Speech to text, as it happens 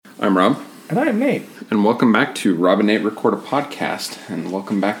I'm Rob. And I'm Nate. And welcome back to Rob and Nate Record a Podcast. And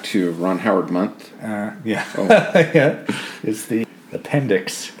welcome back to Ron Howard Month. Yeah. Yeah. It's the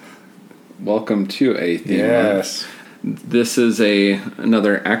appendix. Welcome to a theme month. This is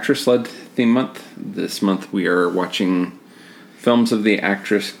another actress-led theme month. This month we are watching films of the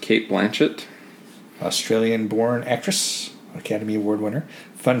actress Cate Blanchett. Australian-born actress, Academy Award winner.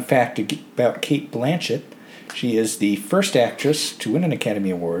 Fun fact about Cate Blanchett, she is the first actress to win an Academy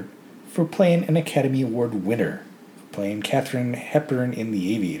Award for playing an Academy Award winner, playing Katharine Hepburn in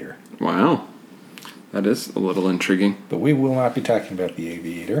The Aviator. Wow. That is a little intriguing. But we will not be talking about The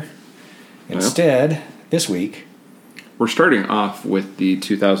Aviator. Instead, this week, we're starting off with the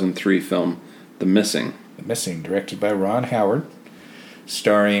 2003 film The Missing. The Missing, directed by Ron Howard,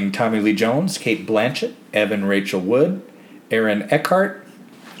 starring Tommy Lee Jones, Cate Blanchett, Evan Rachel Wood, Aaron Eckhart,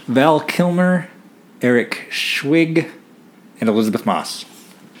 Val Kilmer, Eric Schwig, and Elizabeth Moss.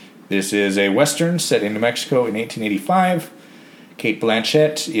 This is a Western set in New Mexico in 1885. Cate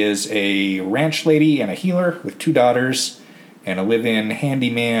Blanchett is a ranch lady and a healer with 2 daughters and a live-in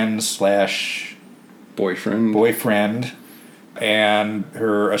handyman / boyfriend. And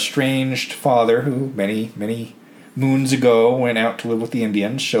her estranged father, who many moons ago went out to live with the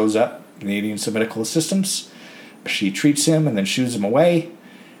Indians, shows up needing some medical assistance. She treats him and then shoos him away.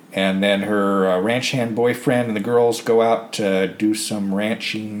 And then her ranch hand boyfriend and the girls go out to do some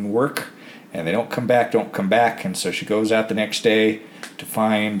ranching work. And they don't come back. And so she goes out the next day to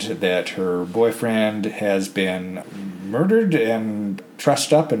find that her boyfriend has been murdered and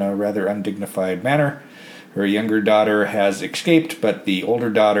trussed up in a rather undignified manner. Her younger daughter has escaped, but the older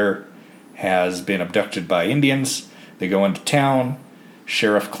daughter has been abducted by Indians. They go into town.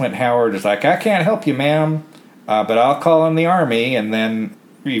 Sheriff Clint Howard is like, I can't help you, ma'am, but I'll call in the army. And then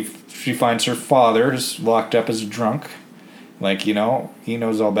she finds her father is locked up as a drunk. Like, he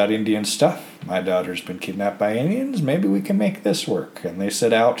knows all about Indian stuff. My daughter's been kidnapped by Indians. Maybe we can make this work. And they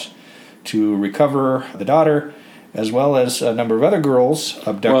set out to recover the daughter, as well as a number of other girls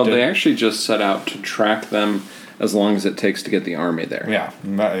abducted. Well, they actually just set out to track them as long as it takes to get the army there. Yeah,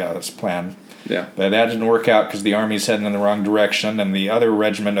 that's the plan. Yeah. But that didn't work out because the army's heading in the wrong direction, and the other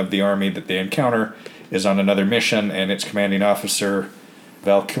regiment of the army that they encounter is on another mission, and its commanding officer,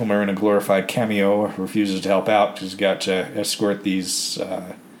 Val Kilmer, in a glorified cameo, refuses to help out because he's got to escort these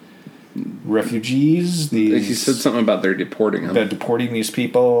refugees. He said something about they're deporting them. They're deporting these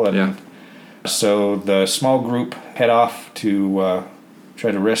people. And so the small group head off to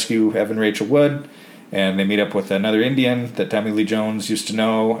try to rescue Evan Rachel Wood, and they meet up with another Indian that Tommy Lee Jones used to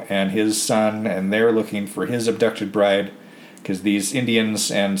know and his son, and they're looking for his abducted bride because these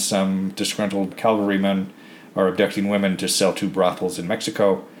Indians and some disgruntled cavalrymen are abducting women to sell to brothels in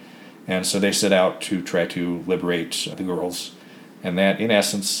Mexico. And so they set out to try to liberate the girls. And that, in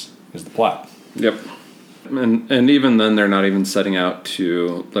essence, is the plot. Yep. And even then, they're not even setting out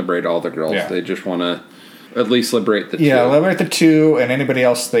to liberate all the girls. Yeah. They just want to at least liberate the 2. Yeah, liberate the 2 and anybody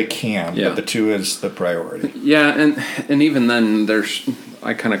else they can. Yeah. But the 2 is the priority. Yeah, and even then,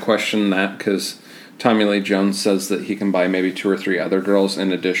 I kind of question that because Tommy Lee Jones says that he can buy maybe 2 or 3 other girls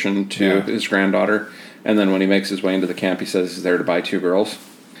in addition to his granddaughter. And then when he makes his way into the camp, he says he's there to buy 2 girls.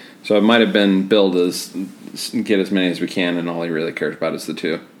 So it might have been billed as get as many as we can, and all he really cares about is the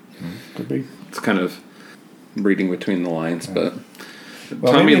 2. Could be. It's kind of reading between the lines, but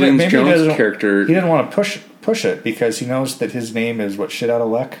well, Tommy Lee Jones' character... He didn't want to push it because he knows that his name is, what, shit out of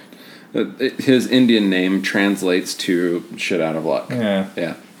luck? His Indian name translates to shit out of luck.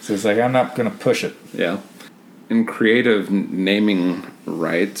 Yeah. So it's like, I'm not going to push it. Yeah. In creative naming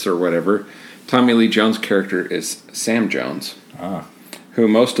rights or whatever... Tommy Lee Jones' character is Sam Jones, who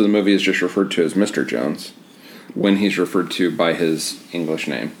most of the movie is just referred to as Mr. Jones when he's referred to by his English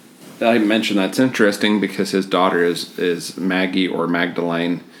name. I mentioned that's interesting because his daughter is Maggie or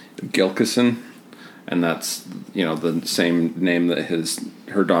Magdalene Gilkison, and that's the same name that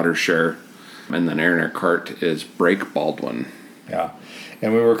her daughters share. And then Aaron Eckhart is Brake Baldwin. Yeah.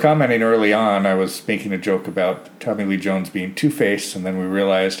 And we were commenting early on, I was making a joke about Tommy Lee Jones being Two-Face, and then we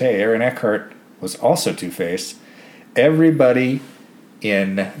realized, hey, Aaron Eckhart was also Two-Face. Everybody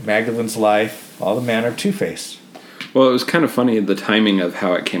in Magdalene's life, all the men are Two-Face. Well, it was kind of funny, the timing of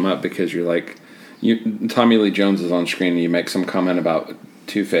how it came up, because you're like, Tommy Lee Jones is on screen, and you make some comment about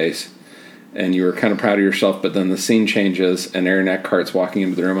Two-Face, and you were kind of proud of yourself, but then the scene changes, and Aaron Eckhart's walking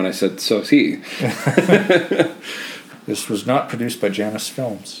into the room, and I said, so is he. This was not produced by Janus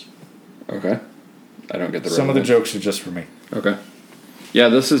Films. Okay. I don't get the Some of the jokes are just for me. Okay. Yeah,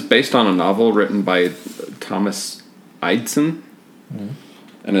 this is based on a novel written by Thomas Eidson. Mm-hmm.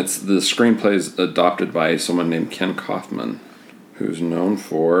 And the screenplay is adopted by someone named Ken Kaufman. who's known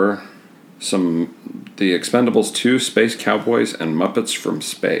for The Expendables 2, Space Cowboys, and Muppets from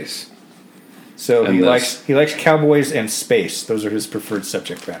Space. So he likes cowboys and space. Those are his preferred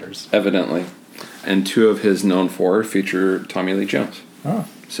subject matters. Evidently. And 2 of his known for feature Tommy Lee Jones. Oh.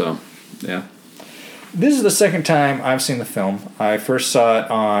 So, yeah. This is the second time I've seen the film. I first saw it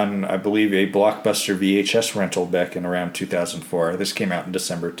on, I believe, a Blockbuster VHS rental back in around 2004. This came out in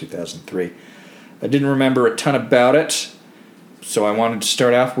December 2003. I didn't remember a ton about it, so I wanted to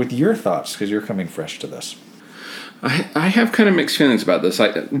start off with your thoughts, because you're coming fresh to this. I have kind of mixed feelings about this.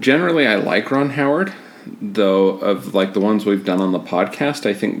 Generally, I like Ron Howard, though of like the ones we've done on the podcast,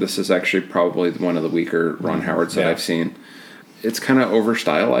 I think this is actually probably one of the weaker Ron Howards that I've seen. It's kind of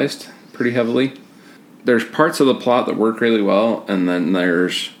over-stylized pretty heavily. There's parts of the plot that work really well, and then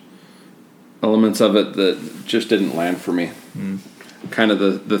there's elements of it that just didn't land for me. Kind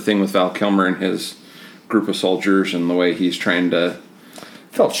of the thing with Val Kilmer and his group of soldiers and the way he's trying to...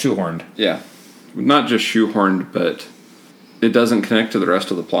 Felt shoehorned. Yeah. Not just shoehorned, but it doesn't connect to the rest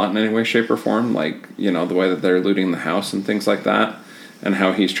of the plot in any way, shape, or form. Like, you know, the way that they're looting the house and things like that, and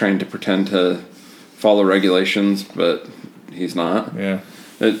how he's trying to pretend to follow regulations, but he's not. Yeah.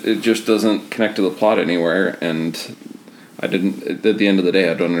 It just doesn't connect to the plot anywhere, and at the end of the day,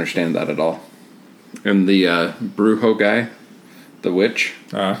 I don't understand that at all. And the Brujo guy, the witch,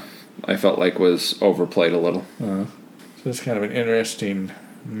 I felt like was overplayed a little. So it's kind of an interesting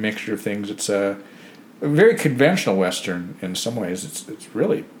mixture of things. It's a very conventional Western in some ways. It's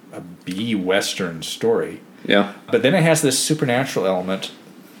really a B-Western story. Yeah. But then it has this supernatural element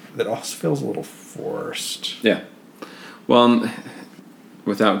that also feels a little forced. Yeah. Well,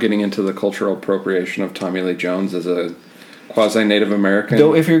 without getting into the cultural appropriation of Tommy Lee Jones as a quasi-Native American.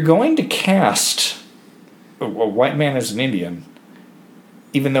 Though if you're going to cast a white man as an Indian,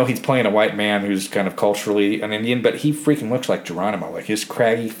 even though he's playing a white man who's kind of culturally an Indian, but he freaking looks like Geronimo, like his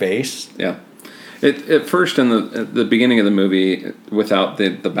craggy face. Yeah. At first, in the beginning of the movie, without the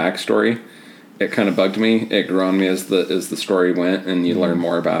backstory, it kind of bugged me. It grew on me as the story went, and you learn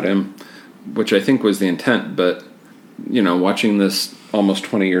more about him, which I think was the intent. But, you know, watching this almost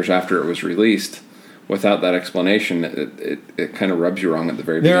 20 years after it was released, without that explanation, it kind of rubs you wrong at the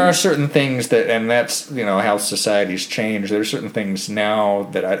very beginning. There are certain things that, and that's, you know, how society's changed. There are certain things now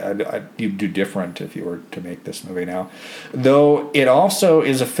that you'd do different if you were to make this movie now. Though it also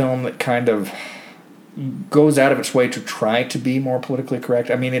is a film that kind of goes out of its way to try to be more politically correct.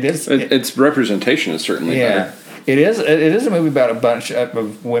 I mean, it is... its representation is certainly better. It is a movie about a bunch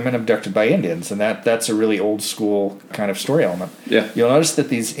of women abducted by Indians, and that's a really old school kind of story element. Yeah. You'll notice that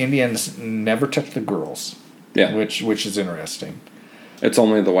these Indians never touch the girls. Yeah. Which is interesting. It's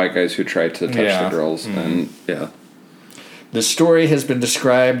only the white guys who try to touch the girls, and The story has been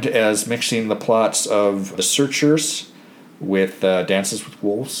described as mixing the plots of The Searchers with Dances with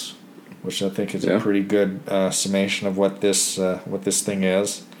Wolves, which I think is a pretty good summation of what this thing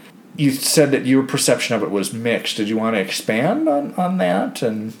is. You said that your perception of it was mixed. Did you want to expand on that?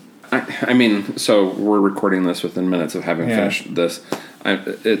 And I mean, so we're recording this within minutes of having finished this.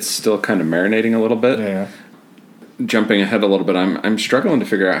 It's still kind of marinating a little bit. Yeah. Jumping ahead a little bit, I'm struggling to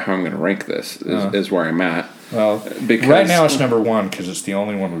figure out how I'm going to rank this. Is where I'm at. Well, because right now it's number 1 because it's the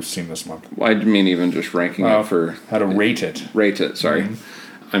only one we've seen this month. I mean, even just ranking it for how to rate it. Rate it. Sorry,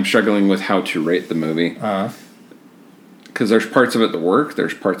 I'm struggling with how to rate the movie. Because there's parts of it that work,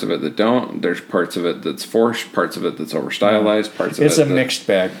 there's parts of it that don't, there's parts of it that's forced, parts of it that's over-stylized, parts of it It's a mixed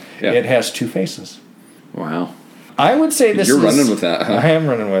bag. Yeah. It has 2 faces. Wow. I would say this You're running with that, huh? I am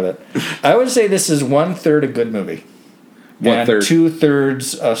running with it. I would say this is 1/3 a good movie. And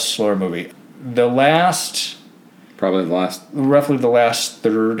 2/3 a slower movie. Roughly the last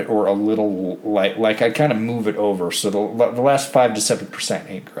third or a little like I kind of move it over. So the last 5 to 7%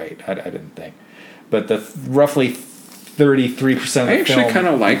 ain't great. I didn't think. But the roughly 33% of the film... I actually kind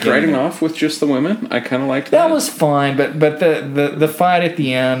of liked writing off with just the women. I kind of liked that. That was fine, but the fight at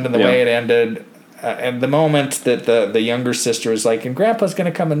the end and the way it ended, and the moment that the younger sister was like, and Grandpa's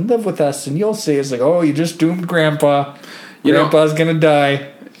going to come and live with us, and you'll see, it's like, oh, you just doomed Grandpa. Grandpa's going to die.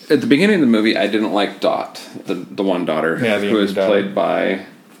 At the beginning of the movie, I didn't like Dot, the one daughter, who was played by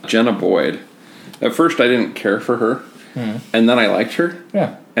Jenna Boyd. At first, I didn't care for her, and then I liked her.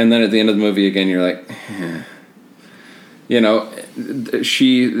 Yeah. And then at the end of the movie, again, you're like... You know,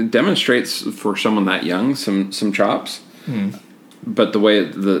 she demonstrates for someone that young some chops, but the way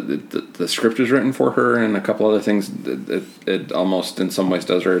the script is written for her and a couple other things, it almost in some ways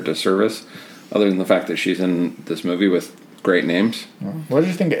does her a disservice. Other than the fact that she's in this movie with great names. What did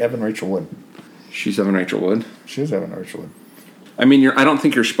you think of Evan Rachel Wood? She's Evan Rachel Wood. She is Evan Rachel Wood. I mean, I don't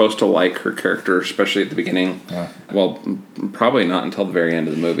think you're supposed to like her character, especially at the beginning. Well, probably not until the very end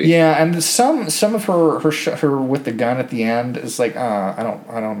of the movie. Yeah, and some of her with the gun at the end is like, I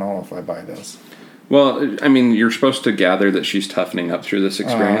don't know if I buy this. Well, I mean, you're supposed to gather that she's toughening up through this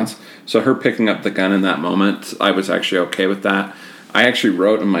experience. So her picking up the gun in that moment, I was actually okay with that. I actually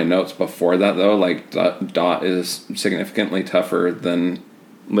wrote in my notes before that, though, like, Dot is significantly tougher than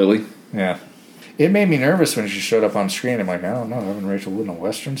Lily. Yeah. It made me nervous when she showed up on screen. I'm like, I don't know, Evan Rachel Wood in a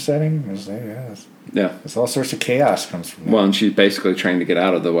Western setting? It's all sorts of chaos comes from that. Well, and she's basically trying to get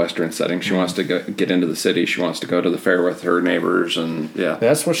out of the Western setting. She wants to get into the city. She wants to go to the fair with her neighbors, and yeah.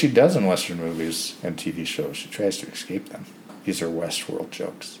 That's what she does in Western movies and TV shows. She tries to escape them. These are Westworld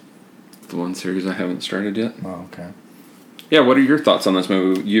jokes. The one series I haven't started yet. Oh, okay. Yeah, what are your thoughts on this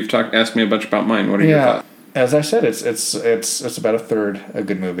movie? You've asked me a bunch about mine. What are your thoughts? As I said, it's about a third a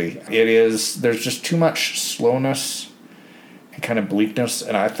good movie. It is. There's just too much slowness and kind of bleakness,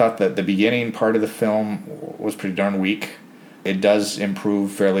 and I thought that the beginning part of the film was pretty darn weak. It does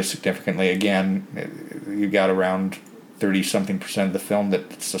improve fairly significantly. Again, you got around 30-something% of the film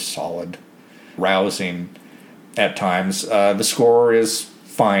that's a solid, rousing at times. The score is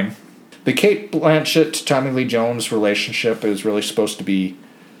fine. The Cate Blanchett Tommy Lee Jones relationship is really supposed to be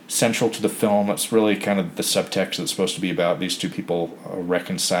central to the film. It's really kind of the subtext that's supposed to be about these two people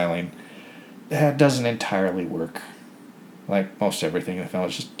reconciling. That doesn't entirely work. Like most everything in the film, it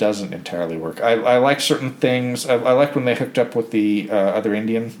just doesn't entirely work. I like certain things. I like when they hooked up with the other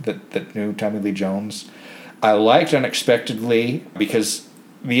Indian that knew Tommy Lee Jones. I liked unexpectedly because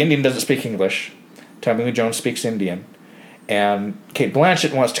the Indian doesn't speak English. Tommy Lee Jones speaks Indian. And Cate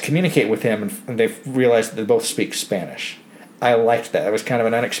Blanchett wants to communicate with him, and they've realized that they both speak Spanish. I liked that. It was kind of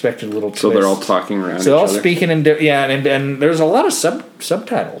an unexpected little twist. So they're all talking around each other? So they're all speaking in... and there's a lot of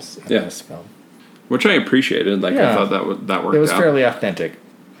subtitles in this film. Which I appreciated. I thought that worked out. It was fairly authentic.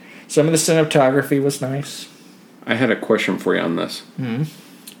 Some of the cinematography was nice. I had a question for you on this.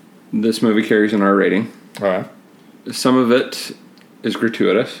 Mm-hmm. This movie carries an R rating. All right. Some of it is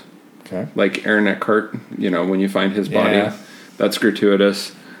gratuitous. Okay. Like Aaron Eckhart, when you find his body, that's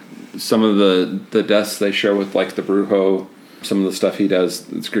gratuitous. Some of the deaths they show with, like, the Brujo, some of the stuff he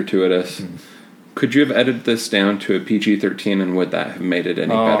does, it's gratuitous. Could you have edited this down to a PG-13, and would that have made it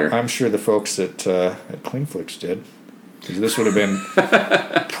any better? I'm sure the folks at Cleanflix did. Because this would have been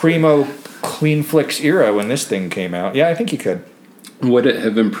primo Cleanflix era when this thing came out. Yeah, I think you could. Would it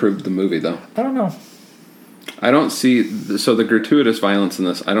have improved the movie, though? I don't know. I don't see... So the gratuitous violence in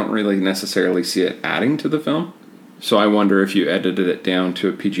this, I don't really necessarily see it adding to the film. So I wonder if you edited it down to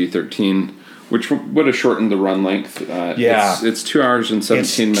a PG-13, which would have shortened the run length. It's 2 hours and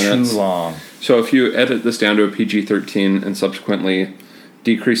 17 minutes. It's too long. So if you edit this down to a PG-13 and subsequently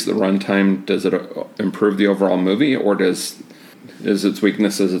decrease the runtime, does it improve the overall movie, or is its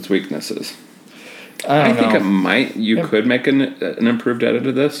weaknesses its weaknesses? I think it might. You could make an improved edit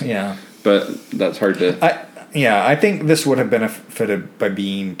of this. Yeah. But that's hard to... I think this would have benefited by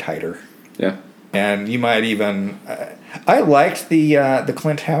being tighter. Yeah. And you might even... I liked the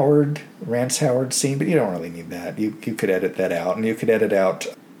Clint Howard, Rance Howard scene, but you don't really need that. You could edit that out, and you could edit out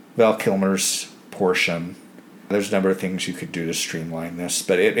Val Kilmer's portion. There's a number of things you could do to streamline this,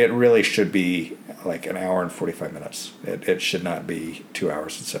 but it really should be like an hour and 45 minutes. It should not be 2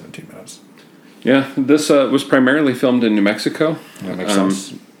 hours and 17 minutes. Yeah, this was primarily filmed in New Mexico. That makes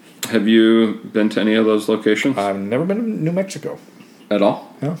sense. Have you been to any of those locations? I've never been to New Mexico. At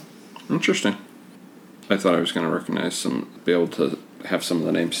all? No. Interesting. I thought I was going to be able to have some of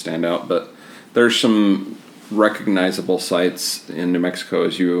the names stand out, but there's some recognizable sites in New Mexico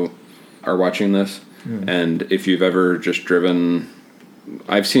as you are watching this. And if you've ever just driven...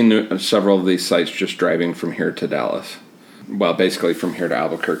 I've seen several of these sites just driving from here to Dallas. Well, basically from here to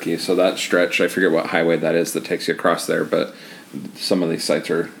Albuquerque. So that stretch, I forget what highway that is that takes you across there, but some of these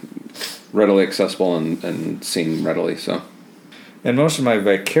sites are readily accessible and seen readily. So, and most of my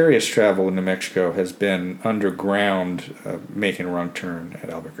vicarious travel in New Mexico has been underground, making a wrong turn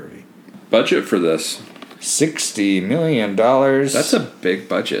at Albuquerque. Budget for this? $60 million. That's a big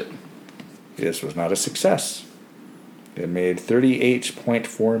budget. This was not a success. It made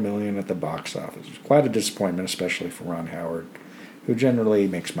 $38.4 million at the box office. It was quite a disappointment, especially for Ron Howard, who generally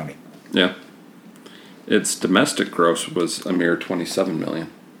makes money. Yeah. Its domestic gross was a mere $27 million.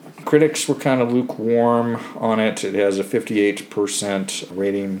 Critics were kind of lukewarm on it. It has a 58%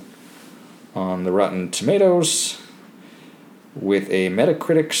 rating on the Rotten Tomatoes with a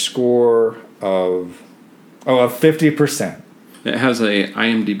Metacritic score of 50%. It has a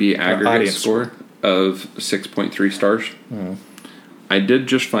IMDb aggregate score of 6.3 stars. I did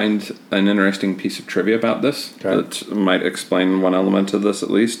just find an interesting piece of trivia about this that might explain one element of this at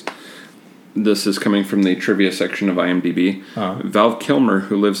least. This is coming from the trivia section of IMDb. Val Kilmer,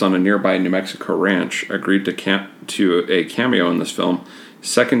 who lives on a nearby New Mexico ranch, agreed to a cameo in this film,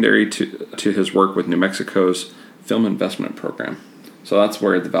 secondary to his work with New Mexico's film investment program. So that's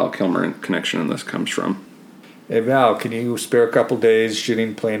where the Val Kilmer connection in this comes from. Hey Val, can you spare a couple days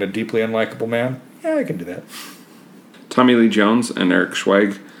shooting playing a deeply unlikable man? Yeah, I can do that. Tommy Lee Jones and Eric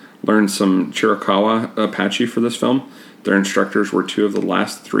Schweig learned some Chiricahua Apache for this film. Their instructors were 2 of the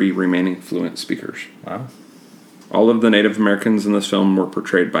last 3 remaining fluent speakers. Wow. All of the Native Americans in this film were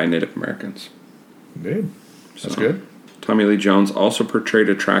portrayed by Native Americans. Good. That's good. Tommy Lee Jones also portrayed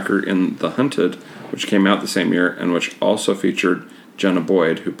a tracker in The Hunted, which came out the same year, and which also featured Jenna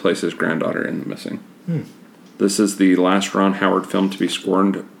Boyd, who plays his granddaughter in The Missing. This is the last Ron Howard film to be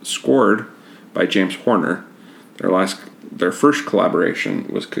scored by James Horner. Their first collaboration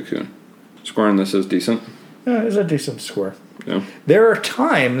was Cocoon. Scoring this is decent. Yeah, it's a decent score. Yeah. There are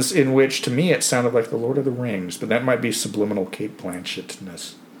times in which, to me, it sounded like The Lord of the Rings, but that might be subliminal Cate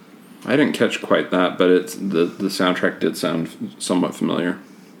Blanchett-ness. I didn't catch quite that, but the soundtrack did sound somewhat familiar.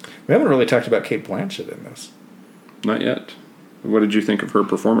 We haven't really talked about Cate Blanchett in this. Not yet. What did you think of her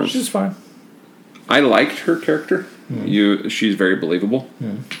performance? She's fine. I liked her character. She's very believable.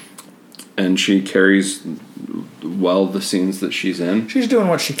 And she carries well the scenes that she's in. She's doing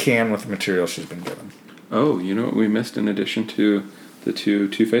what she can with the material she's been given. Oh, you know what we missed in addition to the Two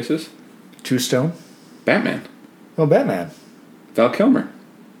Faces? Two Stone? Batman. Oh, Batman. Val Kilmer.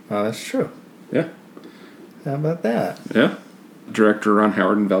 Oh, that's true. Yeah. How about that? Yeah. Director Ron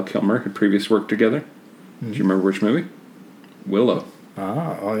Howard and Val Kilmer had previously worked together. Do you remember which movie? Willow.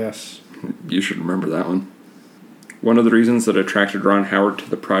 Oh yes. You should remember that one. One of the reasons that attracted Ron Howard to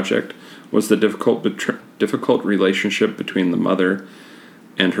the project was the difficult relationship between the mother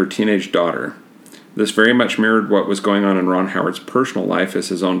and her teenage daughter. This very much mirrored what was going on in Ron Howard's personal life as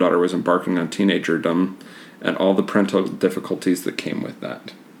his own daughter was embarking on teenagerdom and all the parental difficulties that came with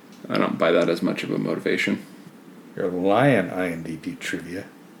that. I don't buy that as much of a motivation. You're lying, IMDb trivia.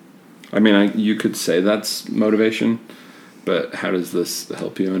 I mean, you could say that's motivation, but how does this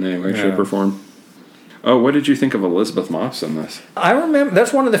help you in any way, shape, or form? Oh, what did you think of Elizabeth Moss in this? I remember,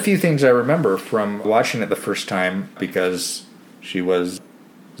 that's one of the few things I remember from watching it the first time, because she was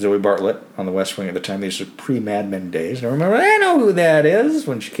Zoe Bartlett on the West Wing at the time. These are pre-Mad Men days. And I remember, I know who that is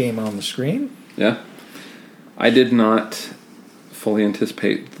when she came on the screen. Yeah. I did not fully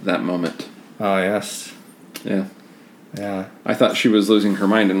anticipate that moment. Oh, yes. Yeah. Yeah. I thought she was losing her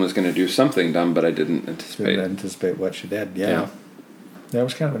mind and was going to do something dumb, but I didn't anticipate. What she did. Yeah. That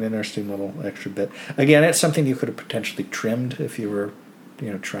was kind of an interesting little extra bit. Again, it's something you could have potentially trimmed if you were,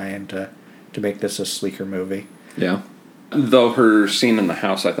 trying to make this a sleeker movie. Yeah. Though her scene in the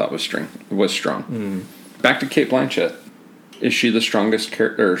house, I thought was strong. Back to Cate Blanchett. Is she the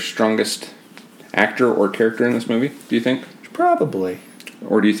strongest actor or character in this movie? Do you think? Probably.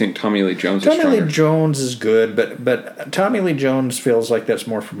 Or do you think Tommy Lee Jones is stronger? Tommy Lee Jones is good, but Tommy Lee Jones feels like that's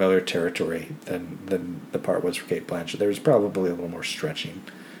more familiar territory than the part was for Cate Blanchett. There's probably a little more stretching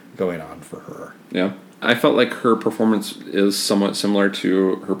going on for her. Yeah. I felt like her performance is somewhat similar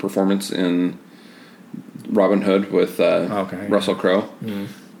to her performance in Robin Hood with Russell Crowe.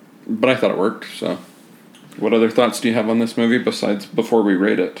 But I thought it worked, so... What other thoughts do you have on this movie before we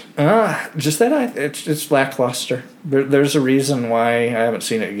rate it? Just that it's lackluster. There's a reason why I haven't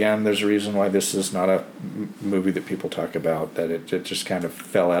seen it again. There's a reason why this is not a movie that people talk about, that it just kind of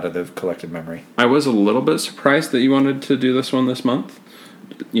fell out of the collective memory. I was a little bit surprised that you wanted to do this one this month.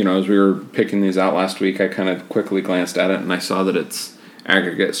 As we were picking these out last week, I kind of quickly glanced at it and I saw that its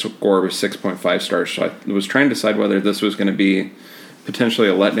aggregate score was 6.5 stars. So I was trying to decide whether this was going to be potentially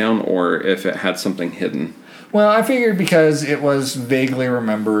a letdown or if it had something hidden. Well, I figured because it was vaguely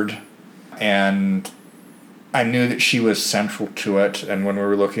remembered and I knew that she was central to it, and when we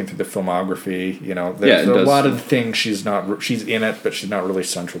were looking through the filmography, there's a lot of things she's in it, but she's not really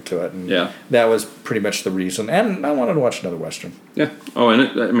central to it, and that was pretty much the reason. And I wanted to watch another Western. Yeah. Oh,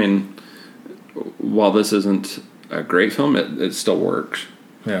 and while this isn't a great film, it still works.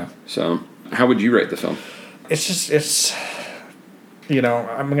 Yeah. So, how would you rate the film?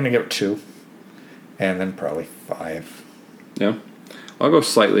 I'm going to give it 2. And then probably 5. Yeah, I'll go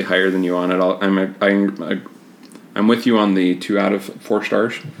slightly higher than you on it. I'm with you on the 2 out of 4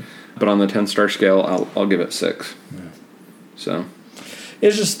 stars, but on the 10-star scale, I'll give it 6. Yeah. So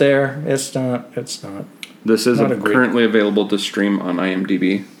it's just there. It's not. This is currently available to stream on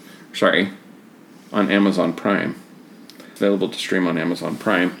IMDb. Sorry, on Amazon Prime. Available to stream on Amazon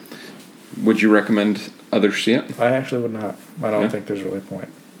Prime. Would you recommend others see it? I actually would not. I don't think there's really a point.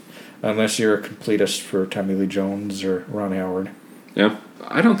 Unless you're a completist for Tommy Lee Jones or Ron Howard. Yeah.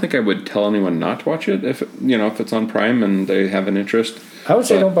 I don't think I would tell anyone not to watch it if it's on Prime and they have an interest. I would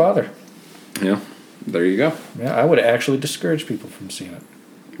say don't bother. Yeah. There you go. Yeah, I would actually discourage people from seeing it.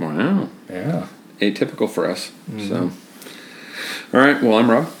 Wow. Yeah. Atypical for us. Mm-hmm. So, all right. Well, I'm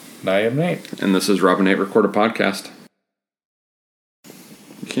Rob. I am Nate. And this is Rob and Nate Record a Podcast.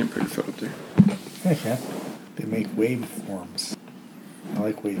 You can't put your foot up there. I can. They make waveforms. I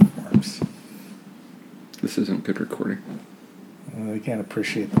like waveforms. This isn't good recording. Well, they can't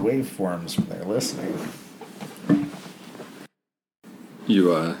appreciate the waveforms when they're listening.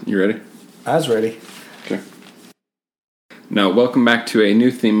 You ready? I was ready. Okay. Now, welcome back to a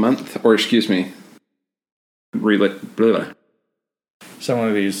new theme month, or excuse me, Some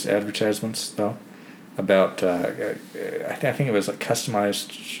of these advertisements, though, about, I think it was like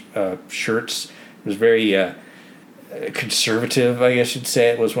customized shirts. It was very conservative, I guess you'd say.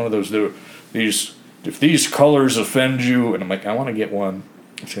 It was one of those, if these colors offend you, and I'm like, I want to get one.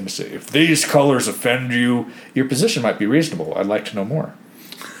 It's going to say, if these colors offend you, your position might be reasonable. I'd like to know more.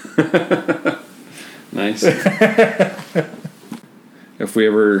 Nice. If we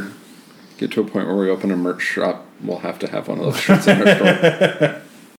ever get to a point where we open a merch shop, we'll have to have one of those shirts in our store.